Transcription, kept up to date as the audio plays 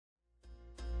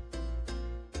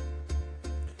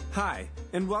Hi,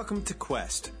 and welcome to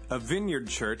Quest, a vineyard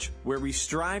church where we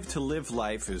strive to live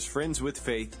life as friends with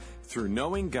faith through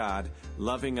knowing God,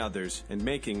 loving others, and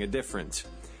making a difference.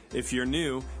 If you're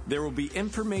new, there will be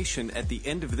information at the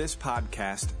end of this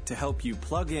podcast to help you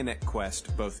plug in at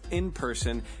Quest both in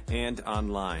person and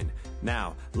online.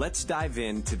 Now, let's dive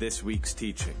into this week's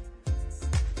teaching.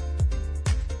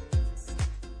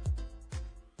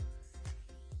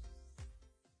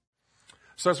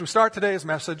 So as we start today's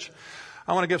message,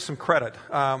 I want to give some credit.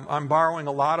 I'm borrowing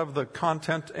a lot of the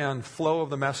content and flow of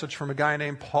the message from a guy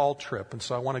named Paul Tripp, and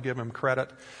so I want to give him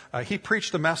credit. He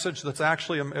preached a message that's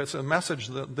actually, it's a message,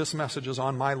 this message is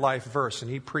on my life verse, and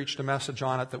he preached a message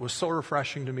on it that was so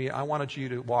refreshing to me. I wanted you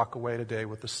to walk away today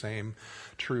with the same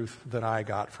truth that I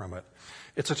got from it.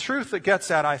 It's a truth that gets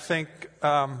at, I think,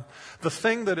 the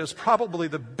thing that is probably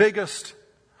the biggest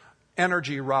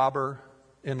energy robber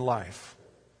in life,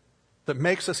 that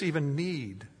makes us even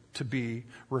need to be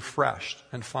refreshed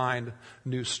and find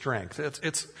new strength.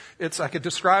 It's I could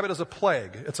describe it as a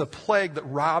plague. It's a plague that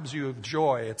robs you of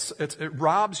joy. It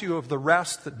robs you of the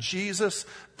rest that Jesus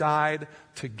died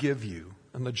to give you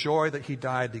and the joy that he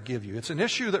died to give you. It's an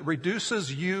issue that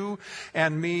reduces you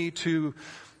and me to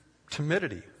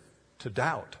timidity, to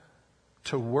doubt,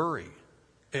 to worry.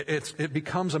 It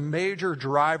becomes a major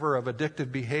driver of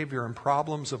addictive behavior and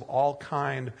problems of all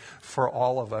kind for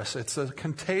all of us. It's a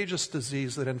contagious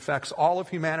disease that infects all of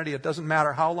humanity. It doesn't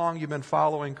matter how long you've been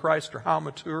following Christ or how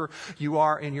mature you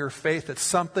are in your faith. It's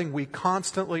something we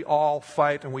constantly all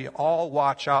fight and we all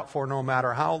watch out for no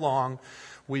matter how long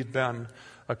we've been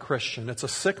a Christian. It's a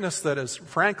sickness that is,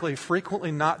 frankly,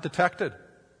 frequently not detected.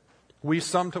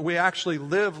 We actually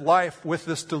live life with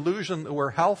this delusion that we're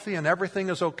healthy and everything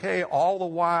is okay, all the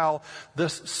while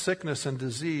this sickness and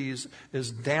disease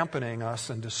is dampening us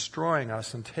and destroying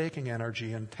us and taking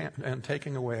energy and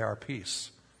taking away our peace.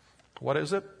 What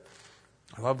is it?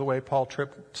 I love the way Paul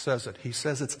Tripp says it. He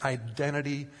says it's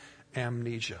identity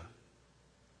amnesia.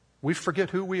 We forget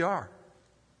who we are.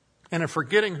 And in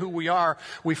forgetting who we are,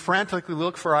 we frantically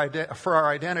look for our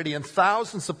identity in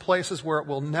thousands of places where it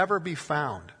will never be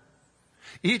found.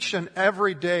 Each and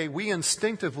every day, we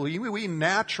instinctively, we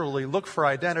naturally look for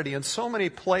identity in so many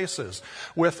places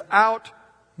without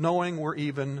knowing we're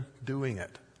even doing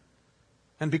it.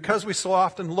 And because we so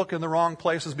often look in the wrong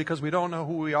places, because we don't know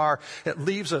who we are, it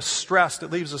leaves us stressed,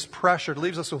 it leaves us pressured, it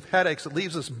leaves us with headaches, it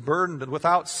leaves us burdened and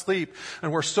without sleep.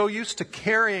 And we're so used to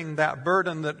carrying that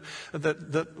burden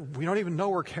that we don't even know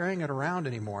we're carrying it around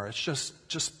anymore. It's just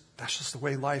that's just the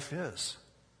way life is.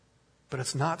 But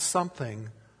it's not something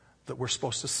that we're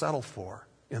supposed to settle for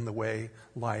in the way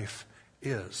life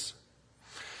is.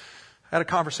 I had a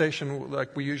conversation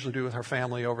like we usually do with our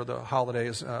family over the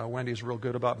holidays. Wendy's real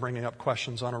good about bringing up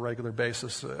questions on a regular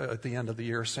basis at the end of the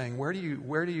year, saying, where do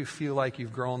you feel like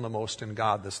you've grown the most in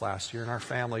God this last year? And our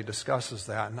family discusses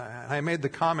that. And I made the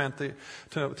comment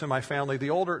to my family, the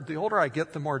older I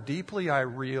get, the more deeply I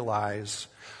realize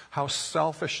how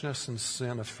selfishness and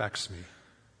sin affects me,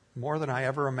 more than I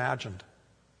ever imagined.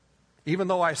 Even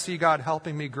though I see God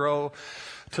helping me grow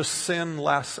to sin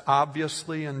less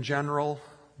obviously in general,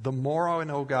 the more I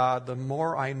know God, the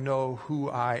more I know who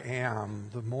I am,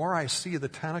 the more I see the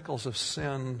tentacles of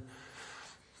sin,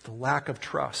 the lack of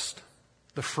trust,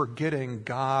 the forgetting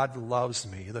God loves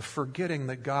me, the forgetting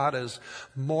that God is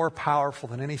more powerful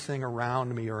than anything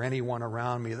around me or anyone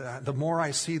around me. The more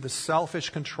I see the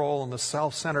selfish control and the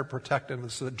self-centered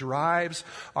protectiveness that drives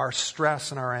our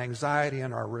stress and our anxiety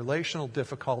and our relational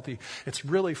difficulty, it's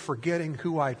really forgetting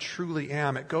who I truly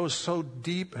am. It goes so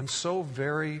deep and so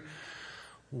very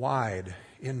wide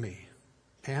in me.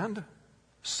 And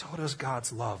so does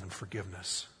God's love and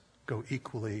forgiveness go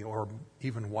equally or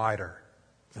even wider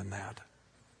than that.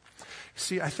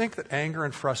 See, I think that anger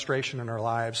and frustration in our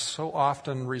lives so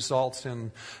often results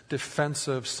in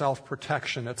defensive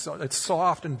self-protection. It's so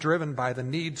often driven by the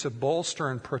need to bolster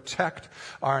and protect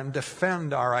and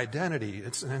defend our identity.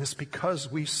 It's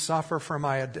because we suffer from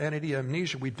identity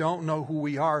amnesia. We don't know who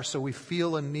we are, so we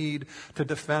feel a need to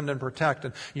defend and protect.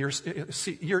 And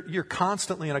you're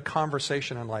constantly in a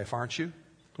conversation in life, aren't you?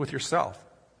 With yourself.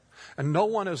 And no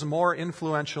one is more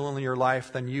influential in your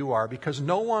life than you are, because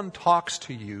no one talks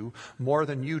to you more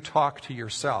than you talk to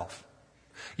yourself.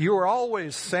 You are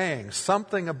always saying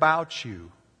something about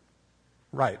you,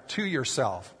 right, to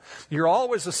yourself. You're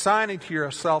always assigning to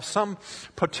yourself some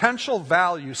potential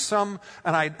value,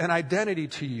 an identity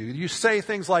to you. You say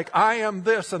things like, I am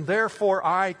this and therefore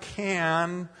I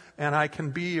can, and I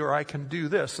can be or I can do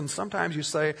this. And sometimes you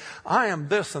say, I am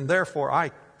this and therefore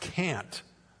I can't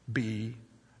be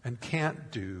and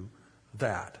can't do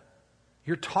that.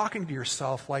 You're talking to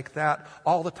yourself like that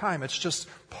all the time. It's just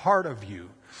part of you.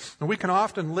 And we can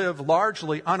often live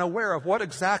largely unaware of what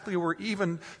exactly we're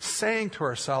even saying to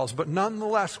ourselves, but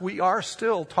nonetheless, we are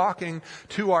still talking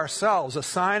to ourselves,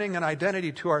 assigning an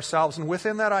identity to ourselves, and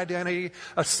within that identity,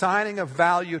 assigning a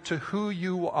value to who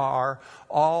you are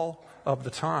all of the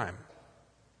time.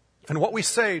 And what we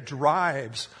say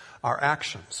drives our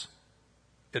actions.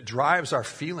 It drives our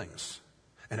feelings.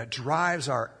 And it drives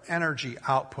our energy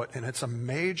output. And it's a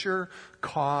major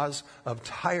cause of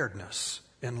tiredness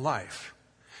in life.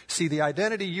 See, the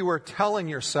identity you are telling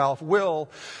yourself will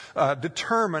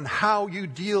determine how you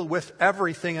deal with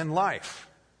everything in life.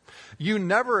 You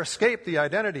never escape the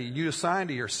identity you assign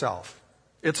to yourself.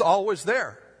 It's always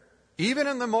there. Even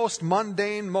in the most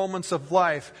mundane moments of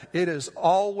life, it is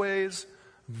always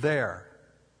there.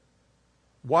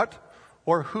 What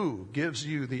or who gives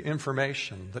you the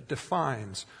information that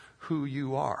defines who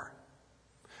you are?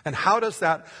 And how does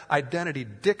that identity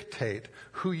dictate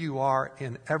who you are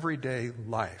in everyday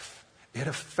life? It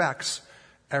affects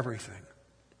everything.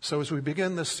 So as we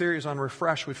begin this series on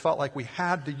Refresh, we felt like we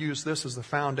had to use this as the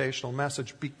foundational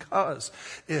message because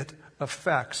it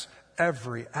affects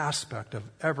every aspect of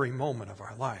every moment of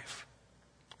our life.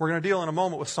 We're going to deal in a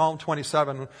moment with Psalm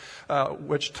 27,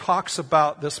 which talks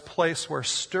about this place where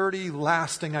sturdy,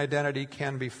 lasting identity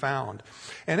can be found.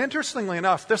 And interestingly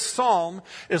enough, this psalm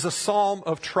is a psalm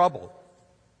of trouble.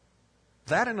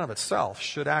 That in and of itself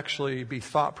should actually be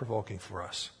thought-provoking for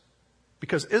us.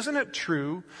 Because isn't it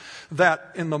true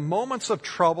that in the moments of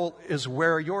trouble is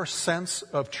where your sense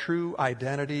of true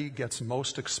identity gets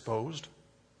most exposed?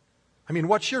 I mean,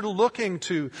 what you're looking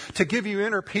to give you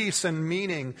inner peace and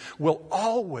meaning will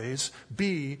always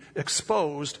be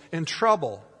exposed in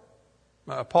trouble.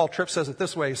 Paul Tripp says it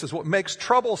this way. He says, what makes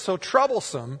trouble so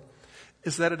troublesome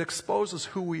is that it exposes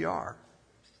who we are.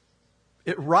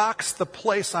 It rocks the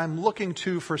place I'm looking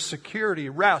to for security,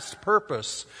 rest,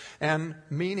 purpose, and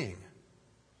meaning.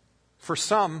 For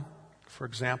some, for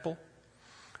example,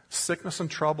 sickness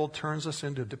and trouble turns us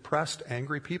into depressed,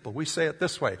 angry people. We say it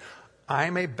this way,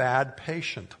 I'm a bad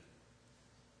patient.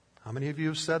 How many of you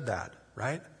have said that,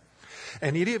 right?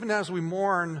 And even as we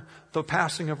mourn the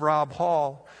passing of Rob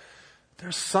Hall,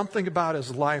 there's something about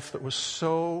his life that was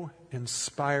so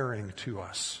inspiring to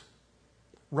us.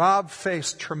 Rob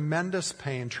faced tremendous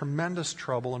pain, tremendous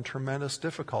trouble, and tremendous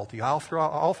difficulty all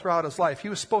throughout his life. He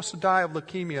was supposed to die of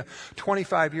leukemia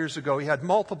 25 years ago. He had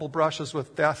multiple brushes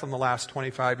with death in the last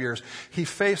 25 years. He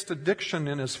faced addiction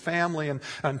in his family and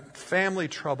family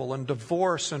trouble and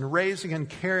divorce and raising and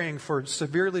caring for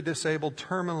severely disabled,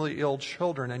 terminally ill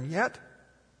children. And yet,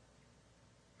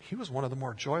 he was one of the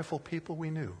more joyful people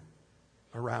we knew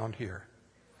around here.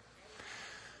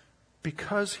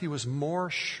 Because he was more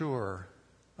sure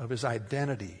of his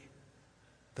identity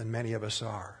than many of us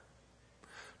are.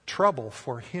 Trouble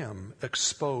for him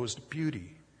exposed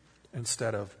beauty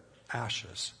instead of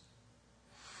ashes.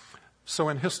 So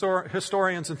when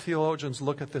historians and theologians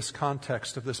look at this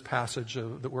context of this passage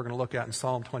that we're going to look at in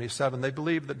Psalm 27, they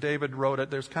believe that David wrote it.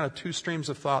 There's kind of two streams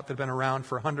of thought that have been around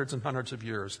for hundreds and hundreds of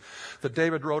years. That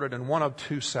David wrote it in one of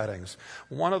two settings.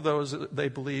 One of those, they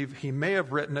believe, he may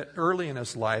have written it early in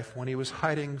his life when he was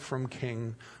hiding from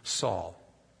King Saul.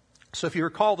 So if you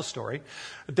recall the story,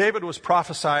 David was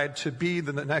prophesied to be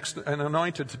the next, and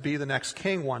anointed to be the next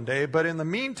king one day, but in the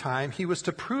meantime, he was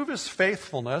to prove his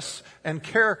faithfulness and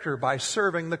character by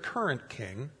serving the current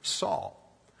king, Saul.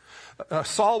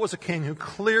 Saul was a king who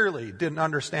clearly didn't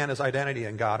understand his identity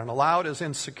in God and allowed his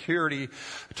insecurity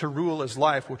to rule his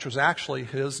life, which was actually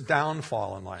his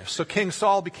downfall in life. So King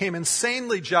Saul became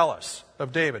insanely jealous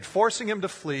of David, forcing him to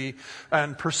flee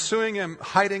and pursuing him,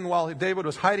 hiding while David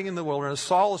was hiding in the wilderness.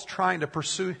 Saul is trying to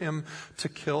pursue him to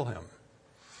kill him.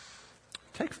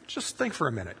 Just think for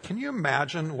a minute. Can you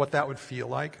imagine what that would feel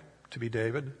like to be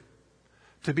David?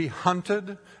 To be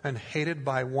hunted and hated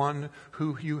by one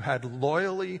who you had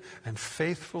loyally and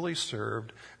faithfully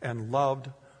served and loved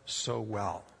so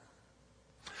well.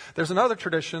 There's another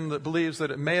tradition that believes that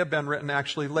it may have been written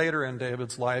actually later in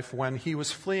David's life when he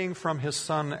was fleeing from his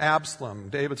son Absalom.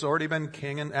 David's already been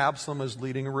king and Absalom was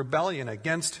leading a rebellion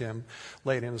against him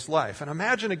late in his life. And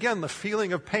imagine again the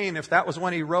feeling of pain if that was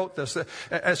when he wrote this,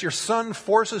 as your son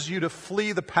forces you to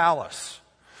flee the palace.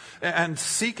 And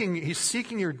he's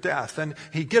seeking your death. And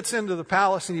he gets into the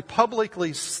palace and he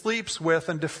publicly sleeps with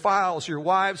and defiles your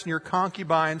wives and your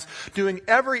concubines, doing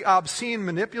every obscene,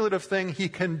 manipulative thing he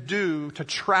can do to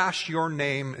trash your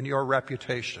name and your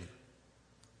reputation.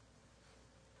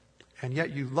 And yet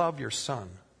you love your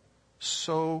son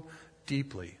so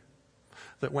deeply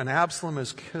that when Absalom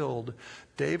is killed,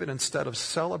 David, instead of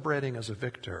celebrating as a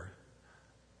victor,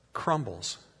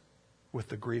 crumbles with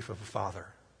the grief of a father.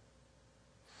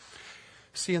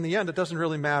 See, in the end, it doesn't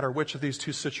really matter which of these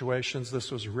two situations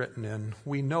this was written in.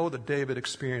 We know that David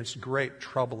experienced great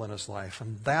trouble in his life,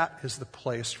 and that is the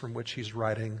place from which he's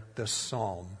writing this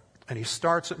psalm. And he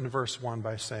starts it in verse 1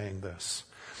 by saying this: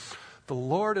 "The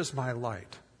Lord is my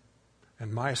light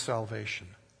and my salvation.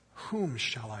 Whom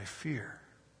shall I fear?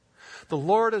 The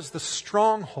Lord is the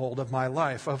stronghold of my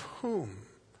life. Of whom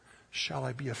shall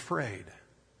I be afraid?"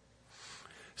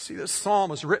 See, this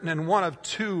psalm was written in one of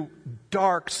two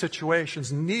dark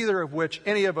situations, neither of which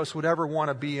any of us would ever want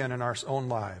to be in our own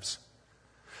lives.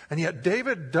 And yet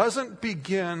David doesn't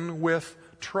begin with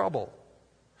trouble.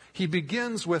 He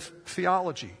begins with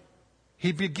theology.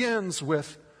 He begins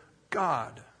with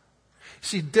God.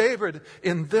 See, David,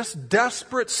 in this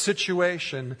desperate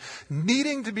situation,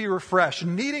 needing to be refreshed,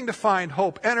 needing to find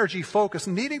hope, energy, focus,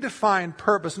 needing to find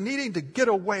purpose, needing to get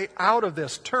a way out of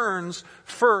this, turns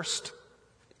first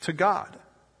to God,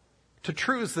 to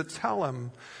truths that tell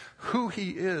him who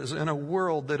he is in a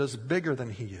world that is bigger than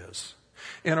he is,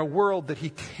 in a world that he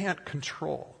can't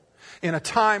control, in a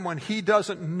time when he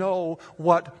doesn't know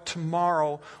what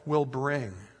tomorrow will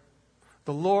bring.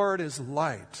 The Lord is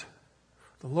light.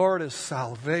 The Lord is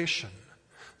salvation.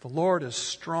 The Lord is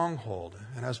stronghold.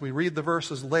 And as we read the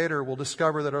verses later, we'll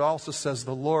discover that it also says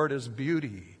the Lord is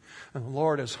beauty, and the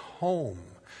Lord is home,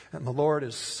 and the Lord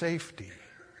is safety.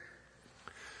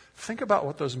 Think about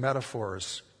what those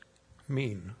metaphors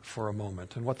mean for a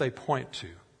moment and what they point to.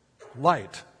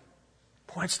 Light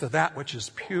points to that which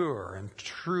is pure and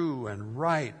true and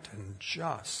right and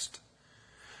just.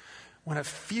 When it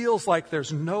feels like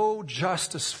there's no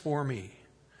justice for me,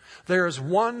 there is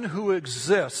one who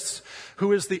exists,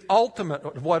 who is the ultimate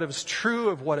of what is true,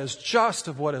 of what is just,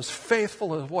 of what is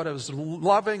faithful, of what is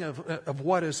loving, of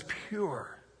what is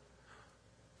pure.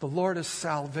 The Lord is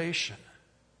salvation.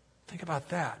 Think about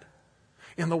that.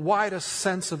 In the widest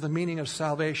sense of the meaning of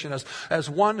salvation, as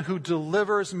one who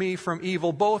delivers me from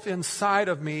evil, both inside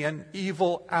of me and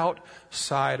evil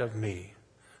outside of me.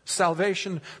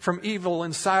 Salvation from evil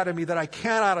inside of me that I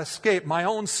cannot escape, my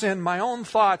own sin, my own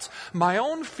thoughts, my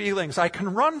own feelings. I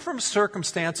can run from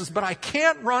circumstances, but I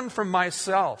can't run from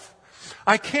myself.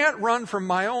 I can't run from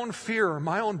my own fear or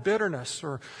my own bitterness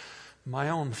or my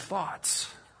own thoughts,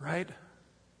 right?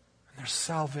 And there's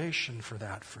salvation for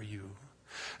that for you.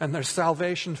 And there's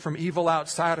salvation from evil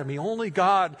outside of me. Only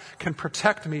God can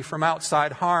protect me from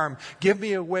outside harm, give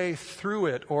me a way through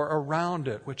it or around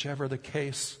it, whichever the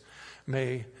case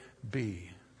may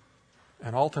be.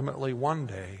 And ultimately, one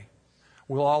day,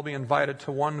 we'll all be invited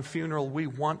to one funeral we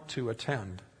want to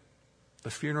attend,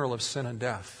 the funeral of sin and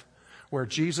death, where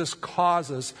Jesus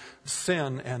causes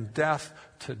sin and death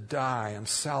to die and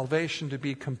salvation to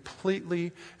be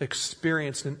completely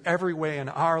experienced in every way in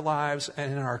our lives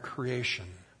and in our creation.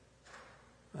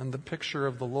 And the picture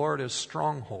of the Lord is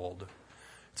stronghold.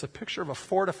 It's a picture of a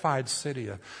fortified city,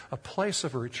 a place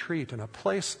of retreat and a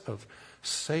place of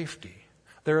safety.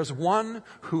 There is one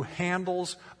who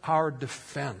handles our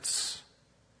defense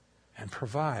and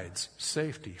provides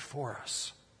safety for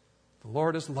us. The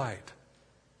Lord is light.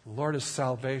 The Lord is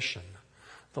salvation.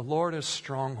 The Lord is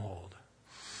stronghold.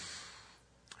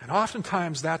 And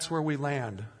oftentimes that's where we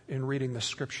land in reading the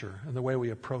Scripture and the way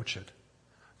we approach it.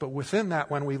 But within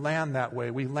that, when we land that way,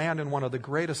 we land in one of the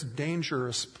greatest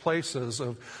dangerous places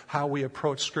of how we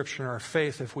approach Scripture and our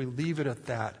faith if we leave it at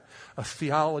that. A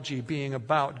theology being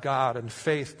about God and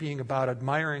faith being about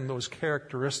admiring those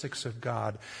characteristics of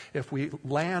God. If we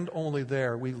land only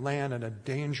there, we land in a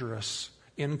dangerous,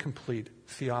 incomplete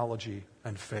theology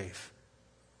and faith.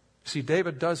 See,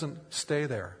 David doesn't stay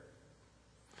there.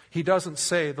 He doesn't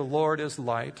say the Lord is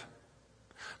light,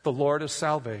 the Lord is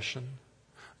salvation,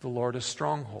 the Lord is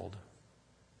stronghold.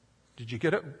 Did you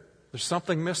get it? There's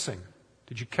something missing.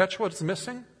 Did you catch what's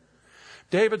missing?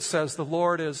 David says the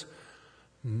Lord is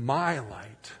my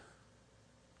light.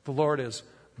 The Lord is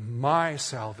my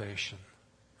salvation.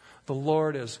 The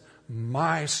Lord is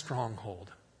my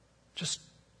stronghold. Just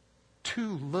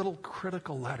two little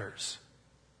critical letters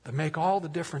that make all the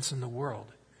difference in the world.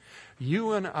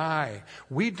 You and I,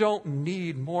 we don't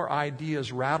need more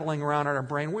ideas rattling around in our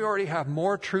brain. We already have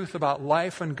more truth about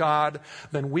life and God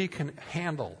than we can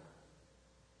handle.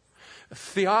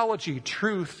 Theology,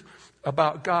 truth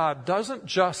about God, doesn't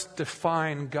just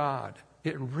define God.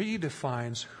 It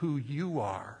redefines who you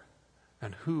are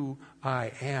and who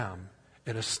I am.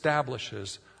 It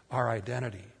establishes our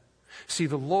identity. See,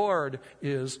 the Lord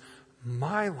is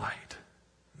my light.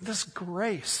 This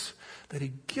grace that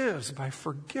He gives by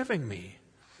forgiving me,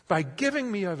 by giving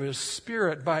me of His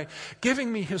Spirit, by giving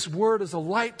me His Word as a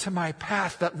light to my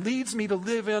path that leads me to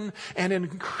live in and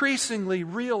increasingly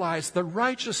realize the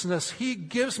righteousness He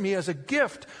gives me as a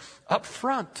gift up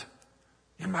front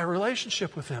in my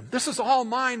relationship with Him. This is all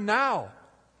mine now.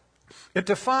 It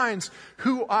defines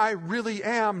who I really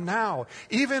am now,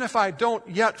 even if I don't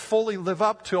yet fully live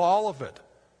up to all of it.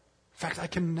 In fact, I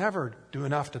can never do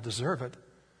enough to deserve it.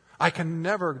 I can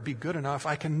never be good enough.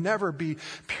 I can never be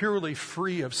purely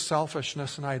free of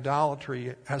selfishness and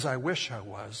idolatry as I wish I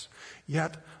was.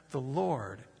 Yet the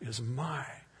Lord is my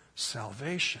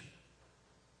salvation.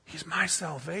 He's my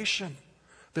salvation.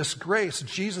 This grace,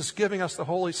 Jesus giving us the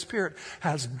Holy Spirit,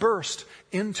 has burst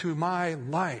into my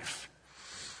life.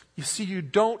 You see, you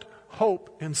don't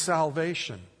hope in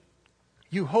salvation.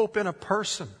 You hope in a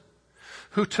person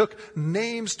who took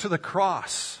names to the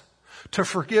cross to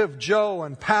forgive Joe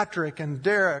and Patrick and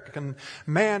Derek and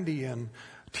Mandy and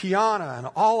Tiana and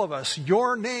all of us.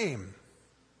 Your name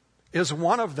is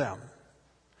one of them.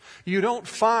 You don't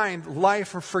find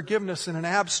life or forgiveness in an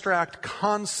abstract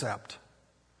concept,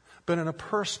 but in a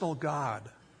personal God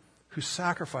who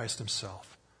sacrificed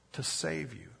Himself to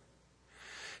save you.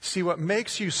 See, what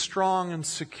makes you strong and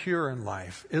secure in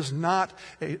life is not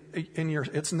in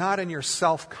your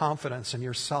self-confidence and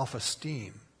your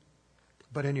self-esteem,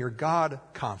 but in your God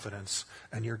confidence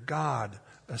and your God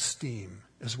esteem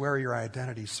is where your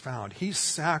identity is found. He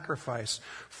sacrificed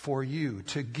for you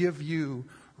to give you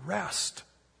rest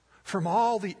from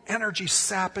all the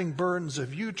energy-sapping burdens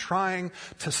of you trying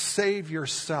to save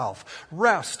yourself.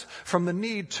 Rest from the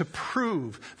need to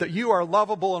prove that you are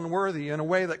lovable and worthy in a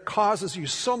way that causes you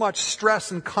so much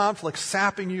stress and conflict,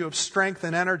 sapping you of strength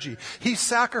and energy. He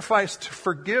sacrificed to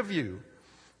forgive you,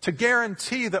 to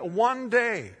guarantee that one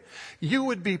day you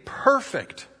would be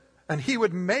perfect, and He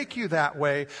would make you that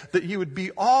way, that you would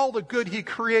be all the good He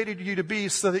created you to be,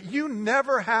 so that you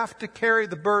never have to carry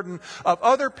the burden of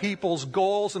other people's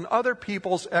goals and other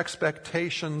people's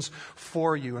expectations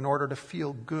for you in order to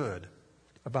feel good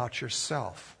about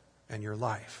yourself and your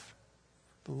life.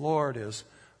 The Lord is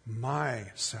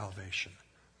my salvation,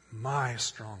 my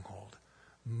stronghold,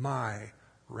 my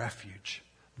refuge.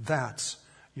 That's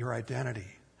your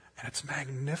identity. And it's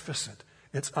magnificent.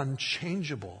 It's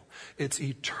unchangeable. It's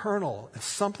eternal. It's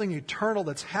something eternal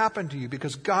that's happened to you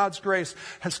because God's grace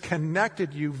has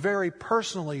connected you very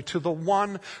personally to the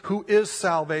one who is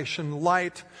salvation,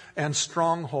 light, and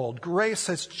stronghold. Grace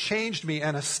has changed me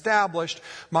and established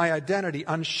my identity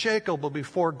unshakable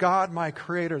before God, my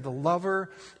Creator, the lover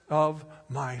of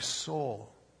my soul.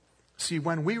 See,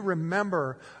 when we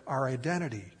remember our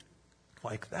identity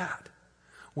like that,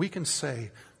 we can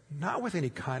say, not with any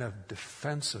kind of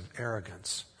defensive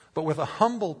arrogance, but with a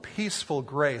humble, peaceful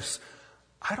grace,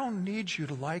 I don't need you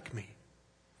to like me.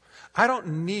 I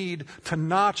don't need to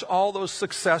notch all those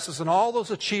successes and all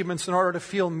those achievements in order to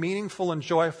feel meaningful and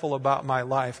joyful about my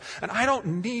life. And I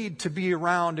don't need to be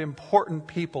around important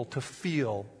people to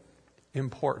feel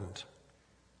important.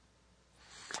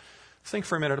 Think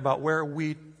for a minute about where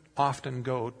we often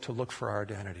go to look for our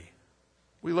identity.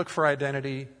 We look for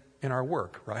identity in our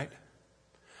work, right?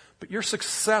 But your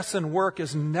success in work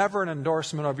is never an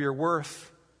endorsement of your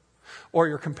worth or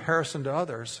your comparison to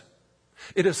others.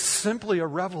 It is simply a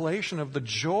revelation of the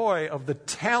joy of the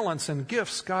talents and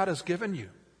gifts God has given you.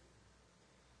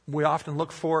 We often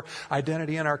look for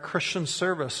identity in our Christian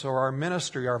service or our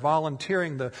ministry, our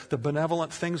volunteering, the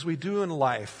benevolent things we do in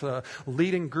life,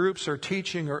 leading groups or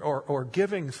teaching or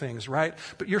giving things, right?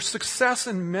 But your success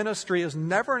in ministry is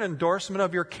never an endorsement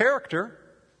of your character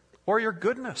or your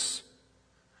goodness.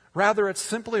 Rather, it's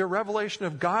simply a revelation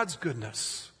of God's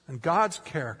goodness and God's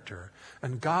character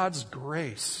and God's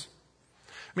grace.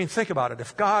 I mean, think about it.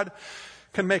 If God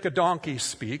can make a donkey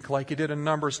speak like He did in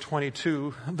Numbers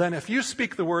 22, then if you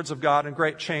speak the words of God and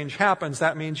great change happens,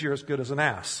 that means you're as good as an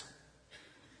ass.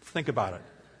 Think about it.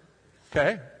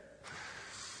 Okay?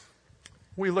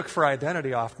 We look for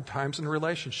identity oftentimes in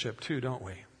relationship too, don't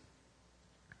we?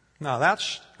 Now,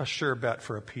 that's a sure bet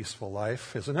for a peaceful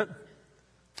life, isn't it?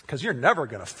 Because you're never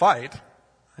going to fight.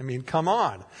 I mean, come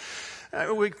on.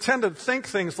 We tend to think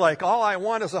things like, all I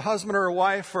want is a husband or a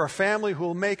wife or a family who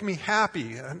will make me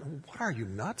happy. And what are you,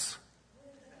 nuts?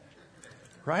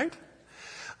 Right?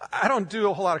 I don't do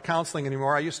a whole lot of counseling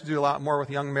anymore. I used to do a lot more with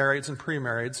young marrieds and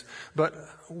pre-marrieds. But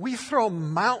we throw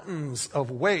mountains of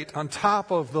weight on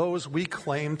top of those we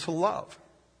claim to love.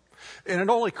 And it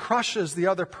only crushes the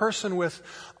other person with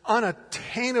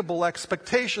unattainable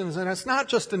expectations. And it's not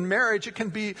just in marriage. It can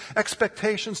be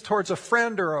expectations towards a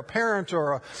friend or a parent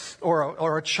or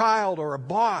a child or a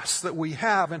boss that we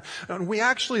have. And we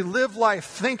actually live life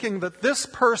thinking that this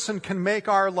person can make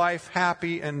our life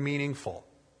happy and meaningful.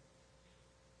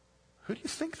 Who do you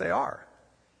think they are?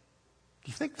 Do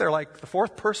you think they're like the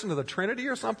fourth person of the Trinity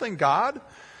or something, God?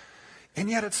 And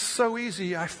yet it's so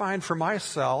easy, I find, for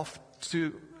myself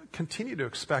to continue to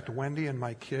expect Wendy and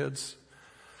my kids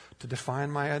to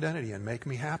define my identity and make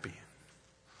me happy.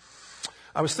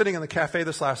 I was sitting in the cafe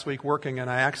this last week working, and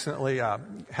I accidentally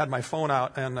had my phone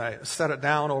out and I set it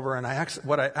down over, and I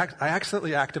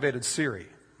accidentally activated Siri.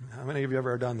 How many of you have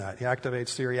ever done that? You activate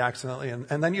Siri accidentally,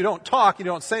 and then you don't talk, you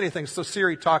don't say anything, so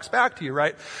Siri talks back to you,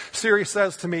 right? Siri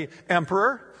says to me,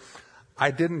 "Emperor,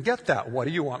 I didn't get that. What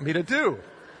do you want me to do?"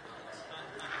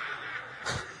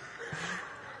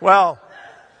 Well,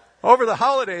 over the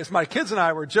holidays, my kids and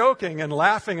I were joking and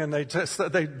laughing, and they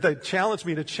challenged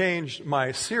me to change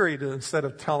my Siri to, instead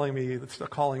of calling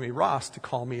me Ross, to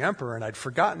call me Emperor, and I'd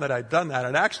forgotten that I'd done that.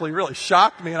 It actually really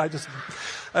shocked me, and I just,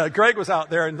 Greg was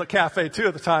out there in the cafe too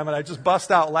at the time, and I just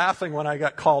bust out laughing when I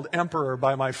got called Emperor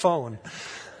by my phone.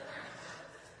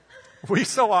 We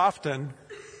so often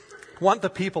want the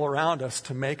people around us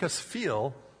to make us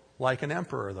feel like an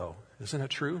emperor, though. Isn't it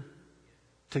true?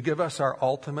 To give us our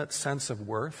ultimate sense of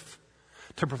worth,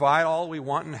 to provide all we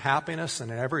want in happiness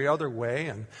and in every other way,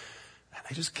 and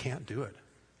they just can't do it.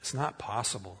 It's not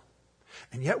possible.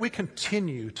 And yet we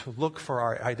continue to look for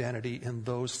our identity in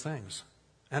those things.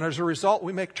 And as a result,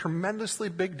 we make tremendously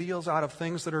big deals out of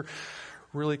things that are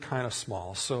really kind of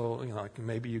small. So, like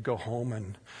maybe you go home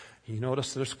and you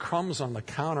notice there's crumbs on the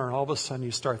counter, and all of a sudden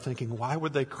you start thinking, why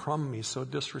would they crumb me so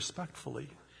disrespectfully?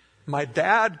 My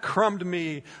dad crumbed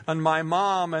me and my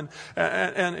mom,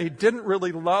 and he didn't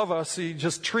really love us. He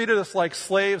just treated us like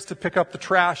slaves to pick up the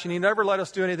trash, and he never let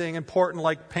us do anything important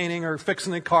like painting or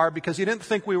fixing the car because he didn't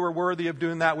think we were worthy of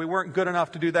doing that. We weren't good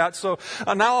enough to do that. So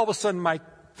now all of a sudden my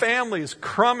family is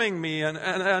crumbing me,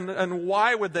 and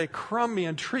why would they crumb me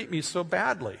and treat me so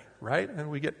badly, right?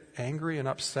 And we get angry and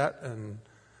upset and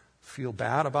feel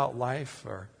bad about life.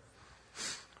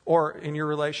 Or in your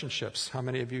relationships, how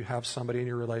many of you have somebody in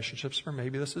your relationships, or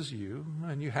maybe this is you,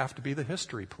 and you have to be the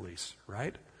history police,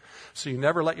 right? So you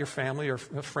never let your family or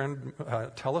a friend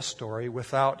tell a story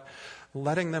without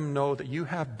letting them know that you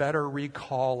have better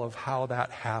recall of how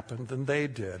that happened than they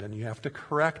did, and you have to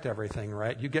correct everything,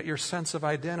 right? You get your sense of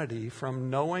identity from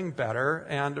knowing better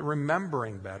and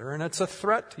remembering better, and it's a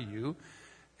threat to you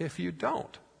if you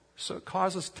don't. So it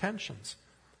causes tensions,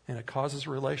 and it causes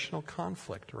relational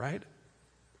conflict, right?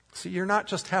 See, you're not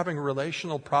just having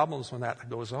relational problems when that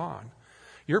goes on.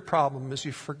 Your problem is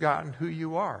you've forgotten who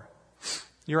you are.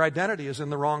 Your identity is in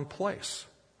the wrong place.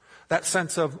 That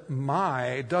sense of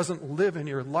my doesn't live in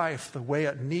your life the way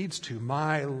it needs to.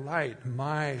 My light,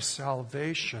 my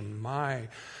salvation, my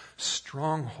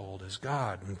stronghold is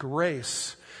God. And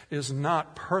grace is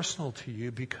not personal to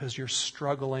you because you're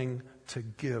struggling to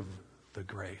give the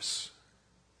grace.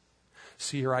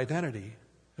 See, your identity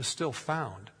is still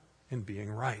found in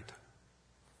being right.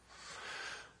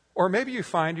 Or maybe you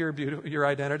find your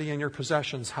identity in your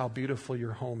possessions, how beautiful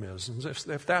your home is. And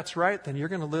if that's right, then you're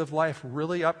going to live life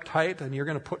really uptight, and you're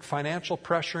going to put financial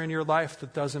pressure in your life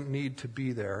that doesn't need to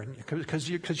be there. Because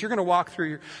you're going to walk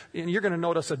through and you're going to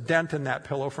notice a dent in that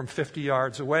pillow from 50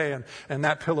 yards away, and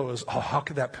that pillow is, how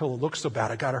could that pillow look so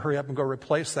bad? I got to hurry up and go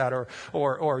replace that.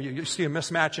 Or you see a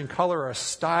mismatch in color or a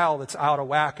style that's out of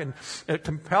whack, and it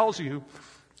compels you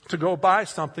to go buy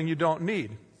something you don't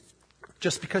need.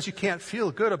 Just because you can't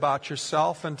feel good about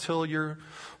yourself until your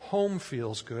home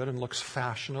feels good and looks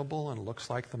fashionable and looks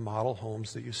like the model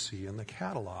homes that you see in the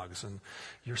catalogs. And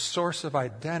your source of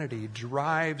identity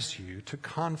drives you to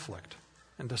conflict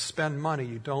and to spend money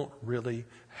you don't really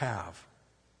have.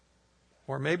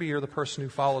 Or maybe you're the person who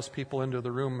follows people into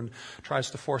the room and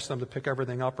tries to force them to pick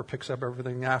everything up or picks up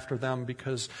everything after them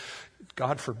because,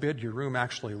 God forbid, your room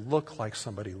actually look like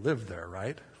somebody lived there,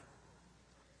 right?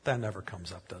 That never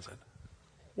comes up, does it?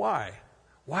 Why?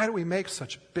 Why do we make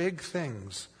such big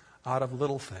things out of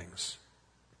little things?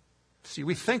 See,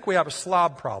 we think we have a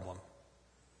slob problem,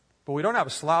 but we don't have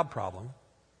a slob problem.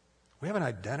 We have an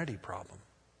identity problem.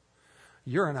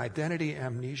 You're an identity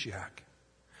amnesiac.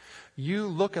 You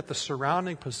look at the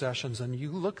surrounding possessions and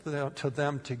you look to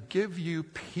them to give you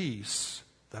peace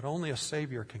that only a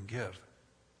Savior can give.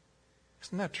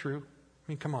 Isn't that true?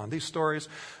 I mean, come on, these stories,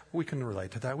 we can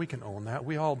relate to that. We can own that.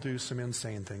 We all do some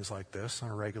insane things like this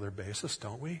on a regular basis,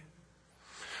 don't we?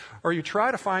 Or you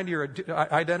try to find your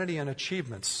identity in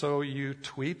achievements. So you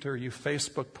tweet or you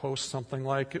Facebook post something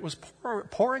like, it was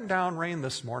pouring down rain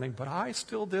this morning, but I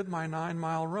still did my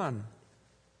 9-mile run.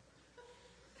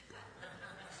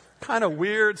 Kind of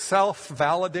weird,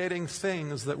 self-validating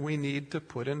things that we need to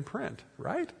put in print,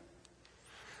 right?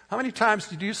 How many times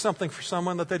do you do something for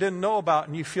someone that they didn't know about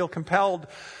and you feel compelled,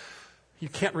 you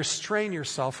can't restrain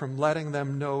yourself from letting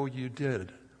them know you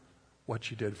did what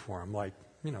you did for them? Like,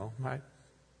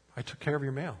 I took care of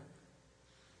your mail.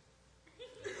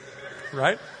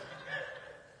 Right?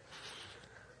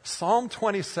 Psalm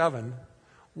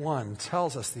 27:1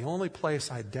 tells us the only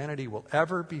place identity will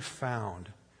ever be found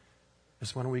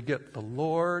is when we get the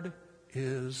Lord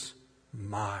is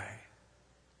my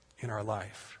in our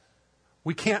life.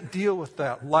 We can't deal with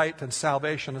that light and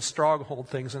salvation and stronghold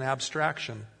things in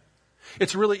abstraction.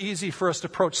 It's really easy for us to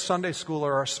approach Sunday school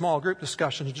or our small group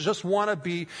discussions to just want to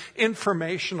be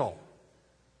informational.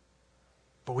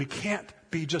 But we can't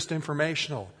be just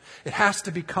informational. It has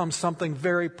to become something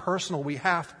very personal. We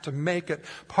have to make it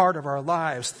part of our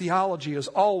lives. Theology is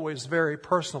always very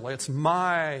personal. It's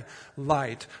my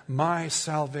light, my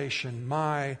salvation,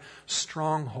 my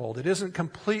stronghold. It isn't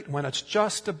complete when it's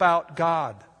just about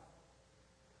God.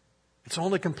 It's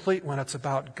only complete when it's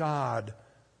about God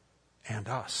and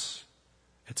us.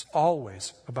 It's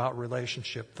always about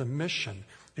relationship. The mission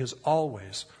is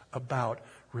always about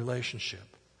relationship.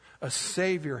 A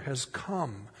Savior has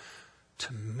come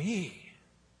to me,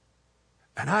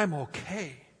 and I'm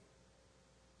okay.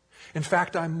 In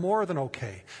fact, I'm more than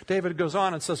okay. David goes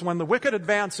on and says, when the wicked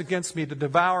advance against me to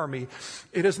devour me,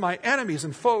 it is my enemies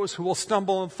and foes who will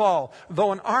stumble and fall.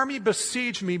 Though an army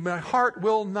besiege me, my heart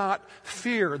will not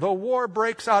fear. Though war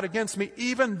breaks out against me,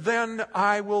 even then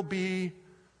I will be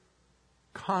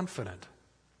confident.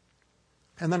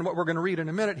 And then what we're going to read in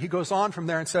a minute, he goes on from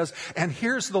there and says, and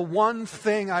here's the one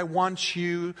thing I want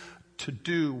you to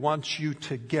do, want you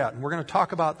to get. And we're going to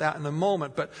talk about that in a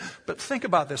moment, but think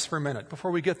about this for a minute before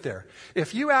we get there.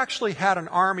 If you actually had an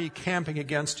army camping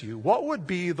against you, what would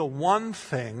be the one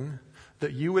thing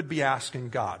that you would be asking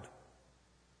God?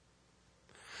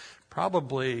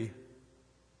 Probably,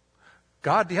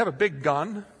 God, do you have a big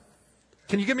gun?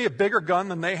 Can you give me a bigger gun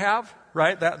than they have?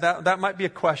 Right? That might be a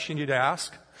question you'd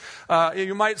ask.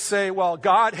 You might say, well,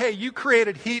 God, hey, you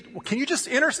created heat. Can you just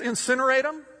incinerate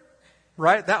them?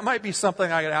 Right? That might be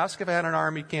something I could ask if I had an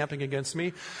army camping against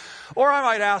me. Or I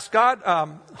might ask, God,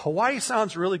 Hawaii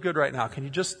sounds really good right now. Can you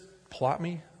just plot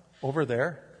me over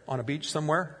there on a beach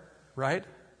somewhere? Right?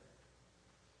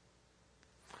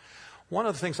 One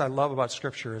of the things I love about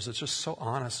Scripture is it's just so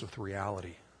honest with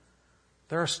reality.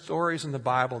 There are stories in the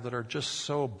Bible that are just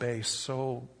so base,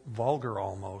 so vulgar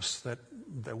almost, that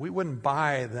we wouldn't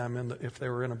buy them if they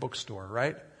were in a bookstore,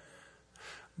 right?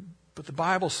 But the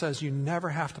Bible says you never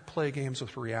have to play games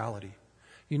with reality.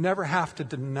 You never have to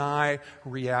deny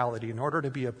reality in order to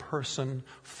be a person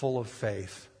full of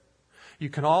faith. You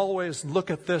can always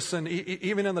look at this, and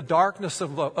even in the darkness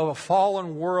of a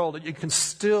fallen world, you can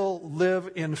still live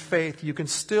in faith. You can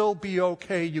still be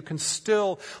okay. You can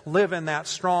still live in that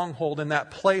stronghold, in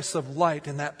that place of light,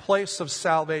 in that place of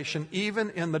salvation, even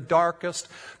in the darkest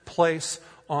place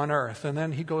on earth. And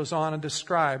then he goes on and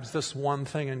describes this one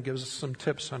thing and gives us some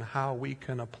tips on how we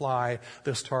can apply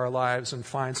this to our lives and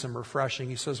find some refreshing.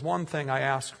 He says, one thing I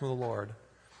ask from the Lord,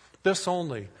 this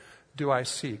only do I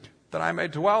seek, that I may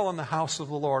dwell in the house of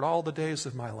the Lord all the days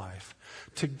of my life,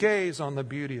 to gaze on the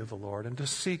beauty of the Lord and to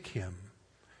seek Him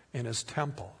in His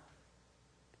temple.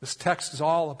 This text is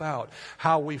all about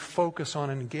how we focus on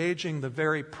engaging the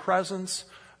very presence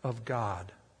of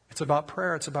God. It's about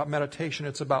prayer, it's about meditation,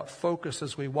 it's about focus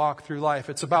as we walk through life.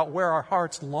 It's about where our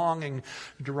heart's longing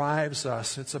drives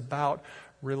us. It's about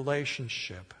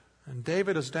relationship. And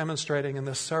David is demonstrating in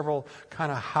this several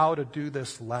kind of how to do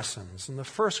this lessons. And the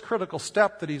first critical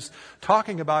step that he's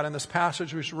talking about in this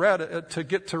passage we've read to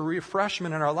get to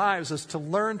refreshment in our lives is to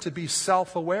learn to be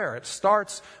self-aware. It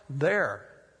starts there.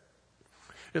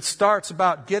 It starts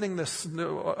about getting this,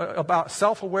 about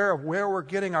self-aware of where we're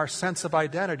getting our sense of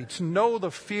identity, to know the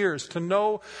fears, to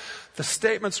know the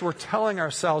statements we're telling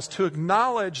ourselves, to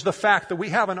acknowledge the fact that we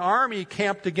have an army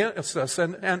camped against us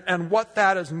and what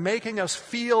that is making us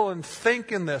feel and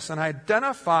think in this, and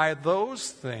identify those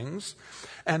things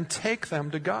and take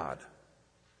them to God.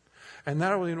 And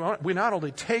we not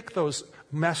only take those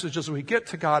messages we get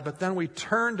to God, but then we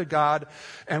turn to God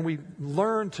and we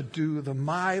learn to do the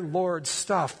my Lord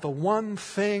stuff. The one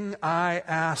thing I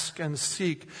ask and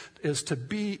seek is to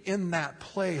be in that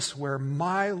place where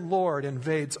my Lord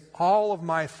invades all of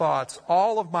my thoughts,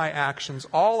 all of my actions,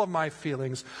 all of my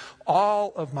feelings,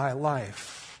 all of my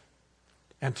life.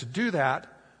 And to do that,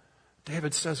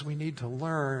 David says we need to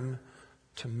learn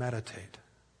to meditate.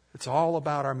 It's all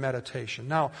about our meditation.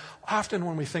 Now, often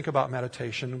when we think about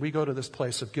meditation, we go to this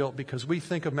place of guilt because we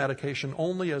think of meditation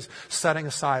only as setting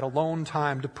aside alone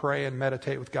time to pray and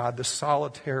meditate with God, this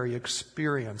solitary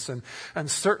experience. And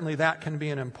certainly that can be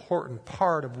an important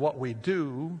part of what we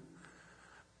do.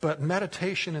 But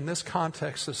meditation in this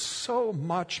context is so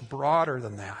much broader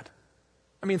than that.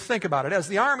 I mean, think about it. As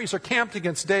the armies are camped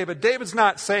against David, David's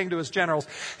not saying to his generals,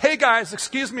 hey guys,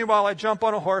 excuse me while I jump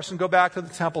on a horse and go back to the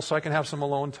temple so I can have some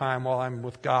alone time while I'm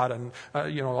with God and,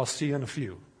 I'll see you in a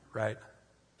few, right?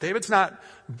 David's not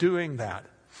doing that.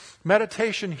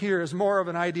 Meditation here is more of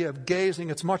an idea of gazing.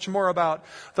 It's much more about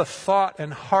the thought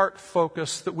and heart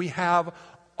focus that we have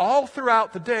all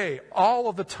throughout the day, all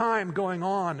of the time going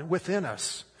on within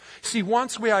us. See,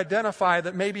 once we identify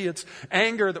that maybe it's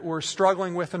anger that we're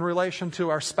struggling with in relation to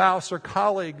our spouse or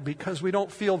colleague because we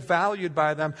don't feel valued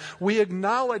by them, we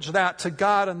acknowledge that to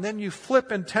God, and then you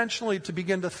flip intentionally to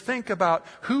begin to think about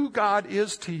who God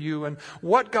is to you and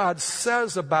what God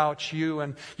says about you,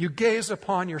 and you gaze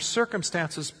upon your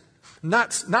circumstances,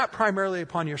 not primarily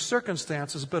upon your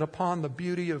circumstances, but upon the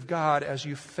beauty of God as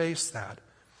you face that.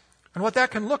 And what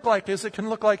that can look like is it can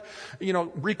look like,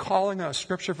 recalling a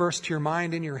scripture verse to your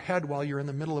mind in your head while you're in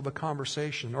the middle of a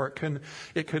conversation. Or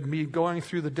it could be going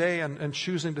through the day and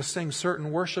choosing to sing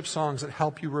certain worship songs that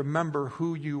help you remember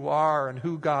who you are and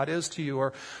who God is to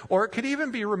you. Or it could even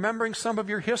be remembering some of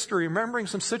your history, remembering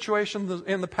some situations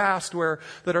in the past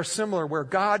that are similar, where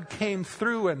God came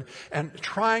through and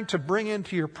trying to bring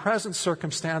into your present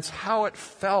circumstance how it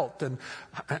felt and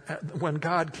when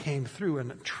God came through,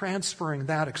 and transferring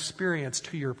that experience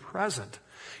to your present.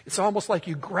 It's almost like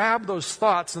you grab those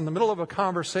thoughts in the middle of a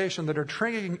conversation that are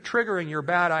triggering your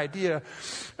bad idea,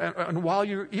 and while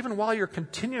you're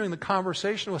continuing the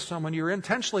conversation with someone, you're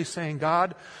intentionally saying,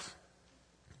 God,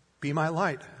 be my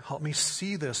light. Help me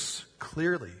see this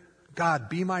clearly. God,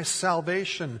 be my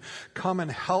salvation. Come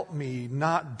and help me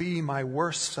not be my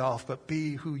worst self, but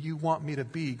be who you want me to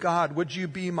be. God, would you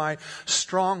be my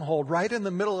stronghold right in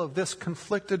the middle of this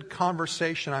conflicted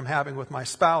conversation I'm having with my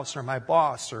spouse or my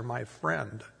boss or my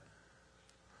friend?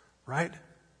 Right?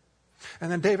 And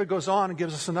then David goes on and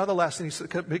gives us another lesson. He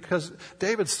said, because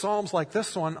David's psalms like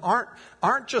this one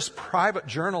aren't just private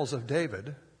journals of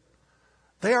David.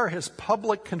 They are his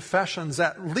public confessions.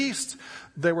 At least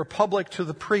they were public to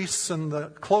the priests and the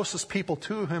closest people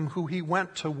to him who he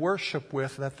went to worship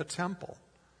with at the temple.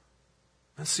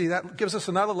 And see, that gives us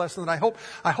another lesson that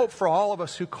I hope for all of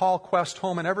us who call Quest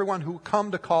home, and everyone who come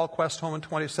to call Quest home in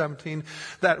 2017,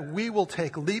 that we will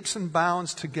take leaps and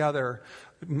bounds together,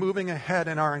 moving ahead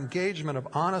in our engagement of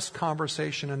honest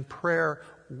conversation and prayer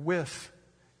with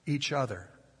each other.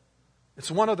 It's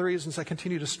one of the reasons I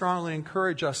continue to strongly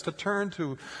encourage us to turn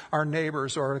to our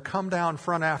neighbors or to come down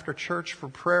front after church for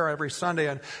prayer every Sunday.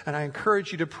 And I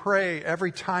encourage you to pray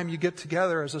every time you get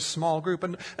together as a small group.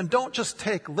 And don't just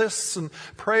take lists and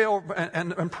pray over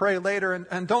and pray later.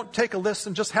 And don't take a list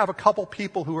and just have a couple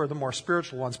people who are the more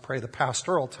spiritual ones pray the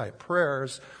pastoral type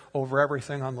prayers over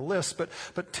everything on the list,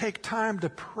 but take time to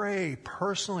pray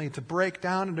personally, to break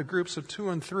down into groups of 2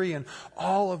 and 3, and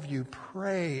all of you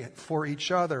pray for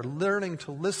each other, learning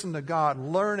to listen to God,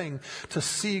 learning to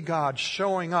see God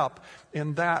showing up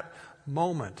in that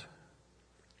moment.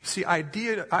 See,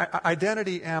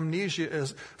 identity amnesia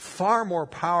is far more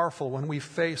powerful when we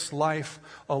face life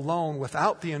alone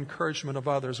without the encouragement of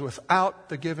others, without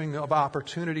the giving of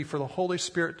opportunity for the Holy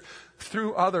Spirit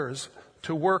through others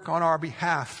to work on our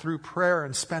behalf through prayer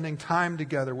and spending time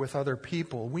together with other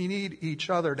people. We need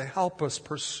each other to help us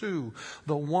pursue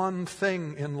the one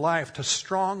thing in life, to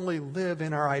strongly live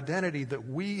in our identity that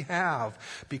we have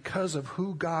because of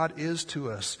who God is to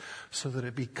us, so that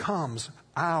it becomes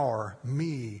our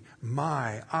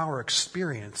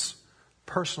experience,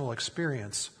 personal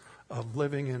experience of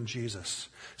living in Jesus.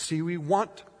 See, we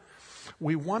want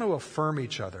to affirm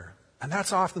each other. And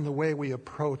that's often the way we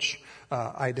approach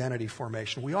identity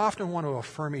formation. We often want to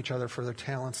affirm each other for their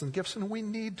talents and gifts, and we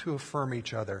need to affirm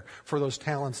each other for those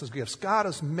talents and gifts. God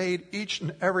has made each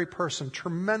and every person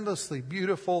tremendously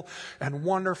beautiful and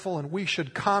wonderful, and we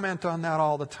should comment on that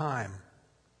all the time.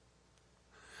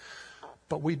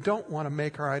 But we don't want to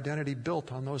make our identity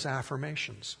built on those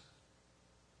affirmations.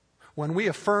 When we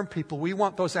affirm people, we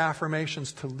want those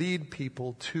affirmations to lead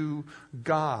people to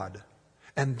God,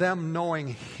 and them knowing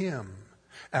Him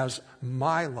as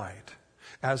my light,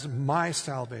 as my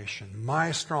salvation,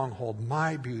 my stronghold,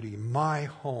 my beauty, my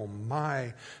home,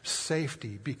 my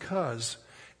safety. Because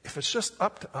if it's just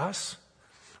up to us,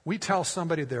 we tell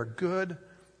somebody they're good,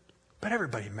 but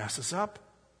everybody messes up.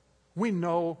 We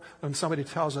know when somebody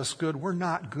tells us good, we're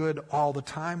not good all the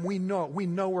time. We know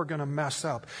we're going to mess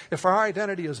up. If our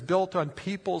identity is built on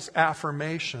people's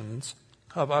affirmations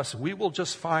of us, we will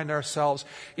just find ourselves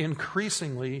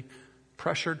increasingly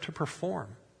pressured to perform.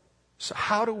 So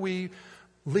how do we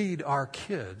lead our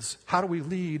kids? How do we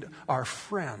lead our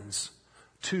friends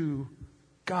to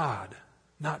God,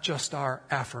 not just our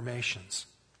affirmations?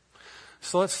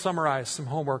 So let's summarize some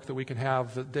homework that we can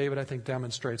have that David, I think,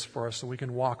 demonstrates for us so we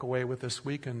can walk away with this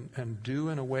week and do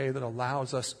in a way that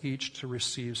allows us each to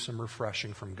receive some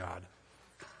refreshing from God.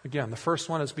 Again, the first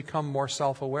one is become more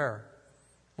self-aware.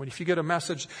 If you get a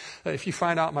message, if you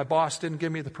find out my boss didn't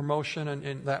give me the promotion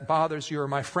and that bothers you, or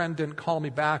my friend didn't call me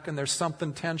back and there's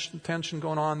something tension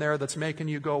going on there that's making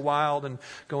you go wild and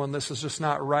going, this is just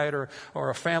not right, or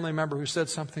a family member who said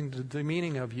something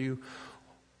demeaning of you,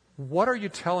 what are you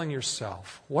telling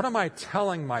yourself? What am I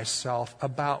telling myself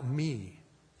about me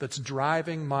that's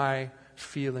driving my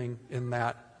feeling in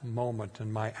that moment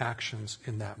and my actions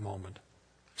in that moment?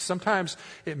 Sometimes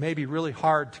it may be really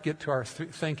hard to get to our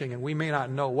thinking, and we may not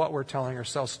know what we're telling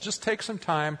ourselves. Just take some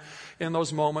time in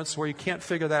those moments where you can't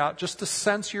figure that out, just to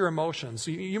sense your emotions.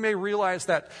 You may realize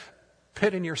that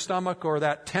pit in your stomach or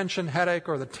that tension headache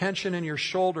or the tension in your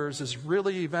shoulders is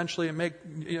really eventually,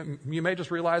 you may just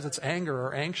realize it's anger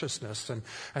or anxiousness. And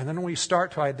then when you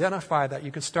start to identify that,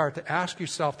 you can start to ask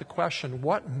yourself the question,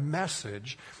 what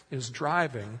message is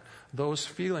driving those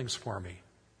feelings for me?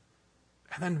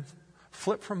 And then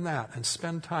flip from that and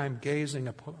spend time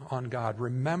gazing on God,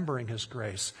 remembering His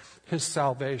grace, His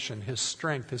salvation, His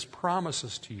strength, His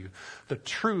promises to you, the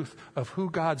truth of who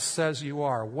God says you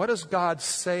are. What does God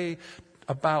say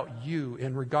about you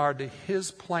in regard to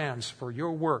His plans for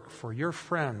your work, for your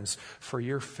friends, for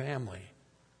your family?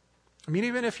 I mean,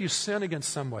 even if you sin against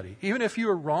somebody, even if you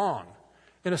are wrong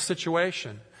in a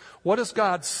situation, what does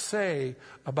God say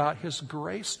about His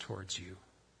grace towards you?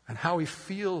 And how He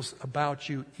feels about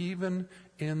you even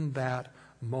in that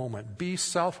moment. Be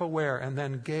self-aware and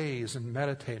then gaze and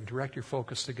meditate and direct your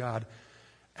focus to God.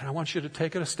 And I want you to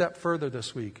take it a step further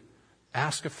this week.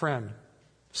 Ask a friend,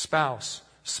 spouse,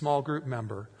 small group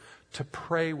member to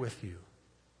pray with you.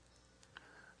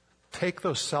 Take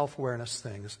those self-awareness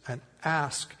things and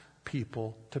ask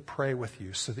people to pray with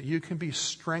you so that you can be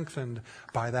strengthened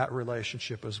by that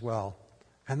relationship as well.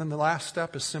 And then the last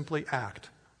step is simply act.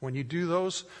 When you do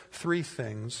those three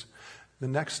things, the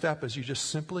next step is you just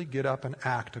simply get up and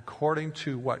act according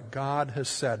to what God has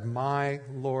said, my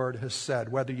Lord has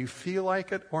said. Whether you feel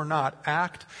like it or not,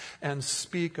 act and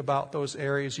speak about those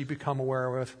areas you become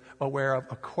aware of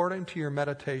according to your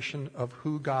meditation of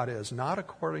who God is, not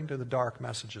according to the dark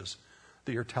messages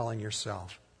that you're telling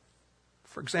yourself.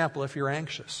 For example, if you're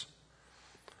anxious,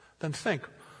 then think,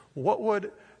 what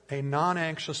would a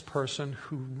non-anxious person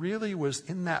who really was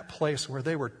in that place where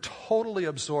they were totally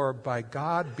absorbed by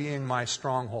God being my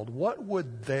stronghold, what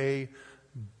would they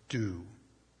do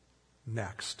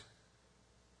next?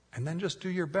 And then just do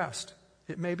your best.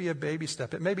 It may be a baby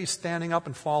step. It may be standing up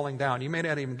and falling down. You may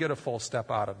not even get a full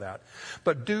step out of that.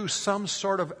 But do some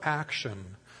sort of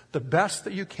action, the best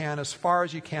that you can, as far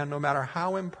as you can, no matter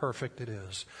how imperfect it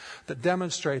is, that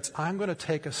demonstrates I'm going to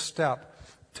take a step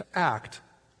to act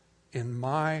in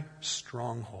my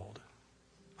stronghold.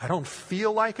 I don't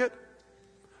feel like it,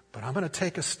 but I'm going to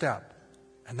take a step.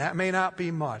 And that may not be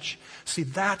much. See,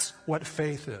 that's what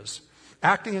faith is.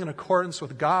 Acting in accordance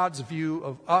with God's view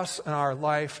of us and our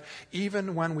life,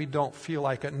 even when we don't feel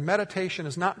like it. And meditation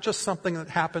is not just something that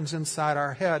happens inside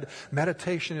our head.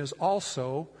 Meditation is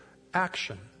also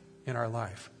action in our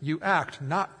life. You act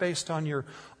not based on your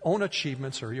own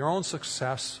achievements or your own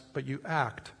success, but you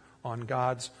act on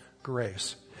God's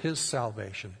grace, His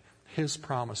salvation, His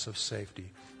promise of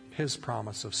safety, His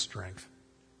promise of strength.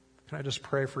 Can I just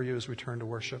pray for you as we turn to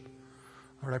worship?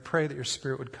 Lord, I pray that your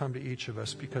Spirit would come to each of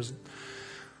us, because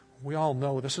we all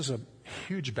know this is a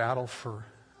huge battle for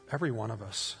every one of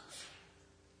us.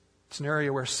 It's an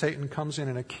area where Satan comes in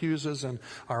and accuses, and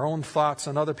our own thoughts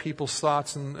and other people's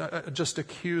thoughts, and just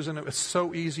accuse. And it's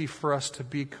so easy for us to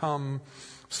become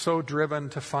so driven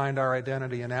to find our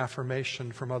identity and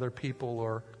affirmation from other people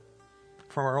or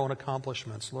from our own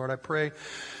accomplishments. Lord, I pray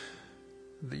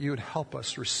that you would help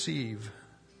us receive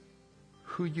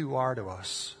who you are to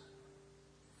us,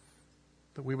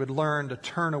 that we would learn to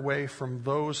turn away from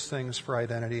those things for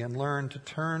identity and learn to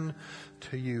turn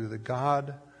to you, the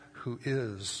God who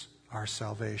is our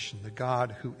salvation, the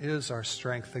God who is our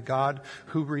strength, the God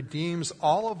who redeems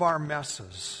all of our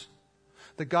messes,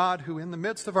 the God who in the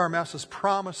midst of our messes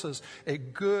promises a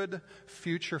good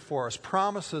future for us,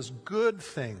 promises good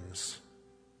things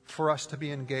for us to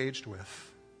be engaged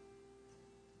with.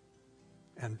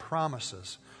 and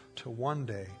promises to one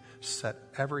day set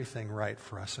everything right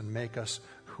for us and make us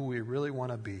who we really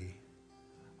want to be.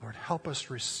 Lord, help us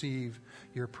receive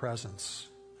your presence.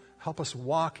 Help us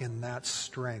walk in that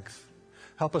strength.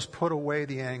 Help us put away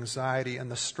the anxiety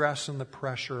and the stress and the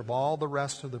pressure of all the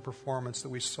rest of the performance that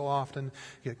we so often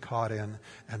get caught in,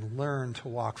 and learn to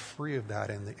walk free of that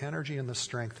in the energy and the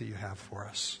strength that you have for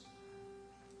us.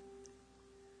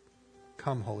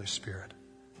 Come, Holy Spirit,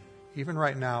 even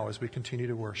right now as we continue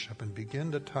to worship, and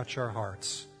begin to touch our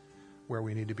hearts where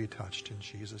we need to be touched, in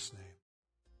Jesus'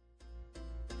 name.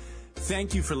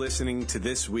 Thank you for listening to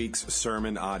this week's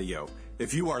sermon audio.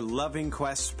 If you are loving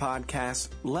Quest Podcast,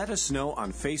 let us know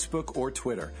on Facebook or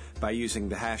Twitter by using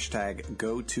the hashtag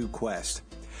 #GoToQuest.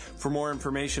 For more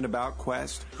information about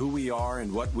Quest, who we are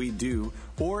and what we do,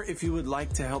 or if you would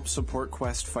like to help support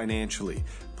Quest financially,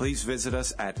 please visit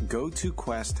us at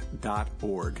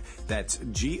gotoquest.org. That's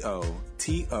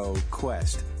GOTO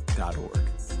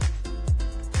Quest.org.